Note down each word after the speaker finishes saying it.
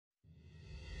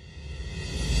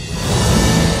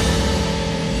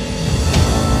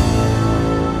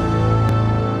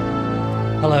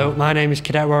my name is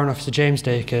Cadet Warrant Officer James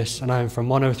Dacres and I am from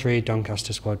 103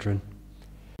 Doncaster Squadron.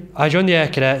 I joined the Air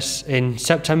Cadets in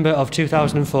September of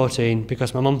 2014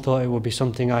 because my mum thought it would be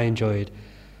something I enjoyed,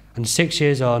 and 6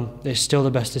 years on, it's still the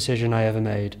best decision I ever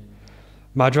made.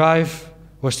 My drive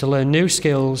was to learn new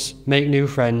skills, make new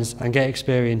friends and get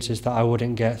experiences that I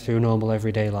wouldn't get through normal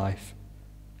everyday life.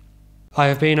 I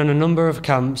have been on a number of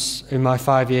camps in my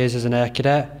 5 years as an Air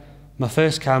Cadet. My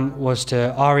first camp was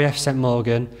to RAF St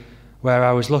Morgan, where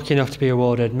I was lucky enough to be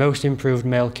awarded Most Improved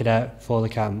Male Cadet for the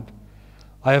camp.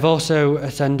 I have also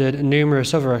attended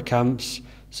numerous other camps,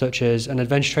 such as an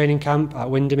adventure training camp at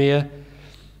Windermere,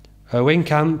 a wing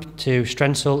camp to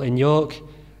Strensall in York,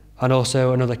 and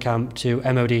also another camp to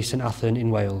MOD St Athan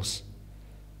in Wales.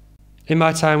 In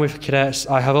my time with cadets,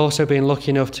 I have also been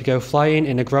lucky enough to go flying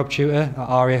in a Grob Tutor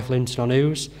at RAF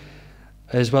Linton-on-Ouse,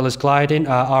 as well as gliding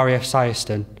at RAF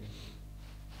Syerston.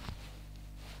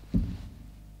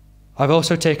 I've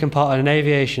also taken part in an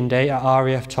aviation day at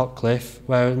RAF Topcliffe,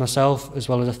 where myself, as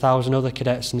well as 1,000 other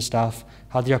cadets and staff,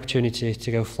 had the opportunity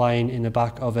to go flying in the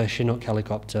back of a Chinook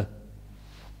helicopter.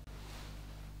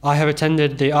 I have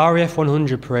attended the RAF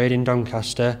 100 parade in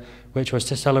Doncaster, which was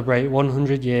to celebrate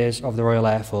 100 years of the Royal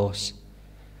Air Force.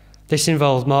 This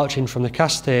involved marching from the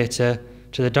Cast Theatre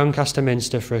to the Doncaster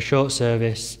Minster for a short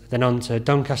service, then on to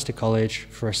Doncaster College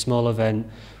for a small event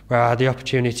where I had the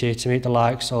opportunity to meet the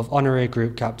likes of Honorary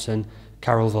Group Captain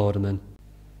Carol Vorderman.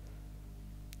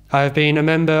 I have been a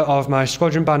member of my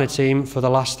squadron banner team for the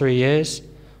last 3 years,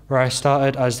 where I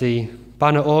started as the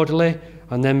banner orderly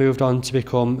and then moved on to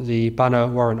become the banner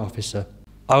warrant officer.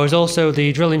 I was also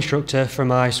the drill instructor for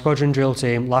my squadron drill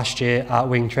team last year at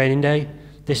Wing Training Day.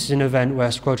 This is an event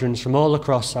where squadrons from all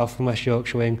across South and West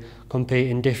Yorkshire Wing compete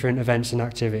in different events and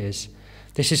activities.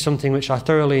 This is something which I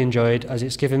thoroughly enjoyed, as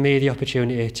it's given me the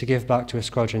opportunity to give back to a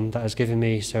squadron that has given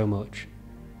me so much.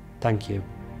 Thank you.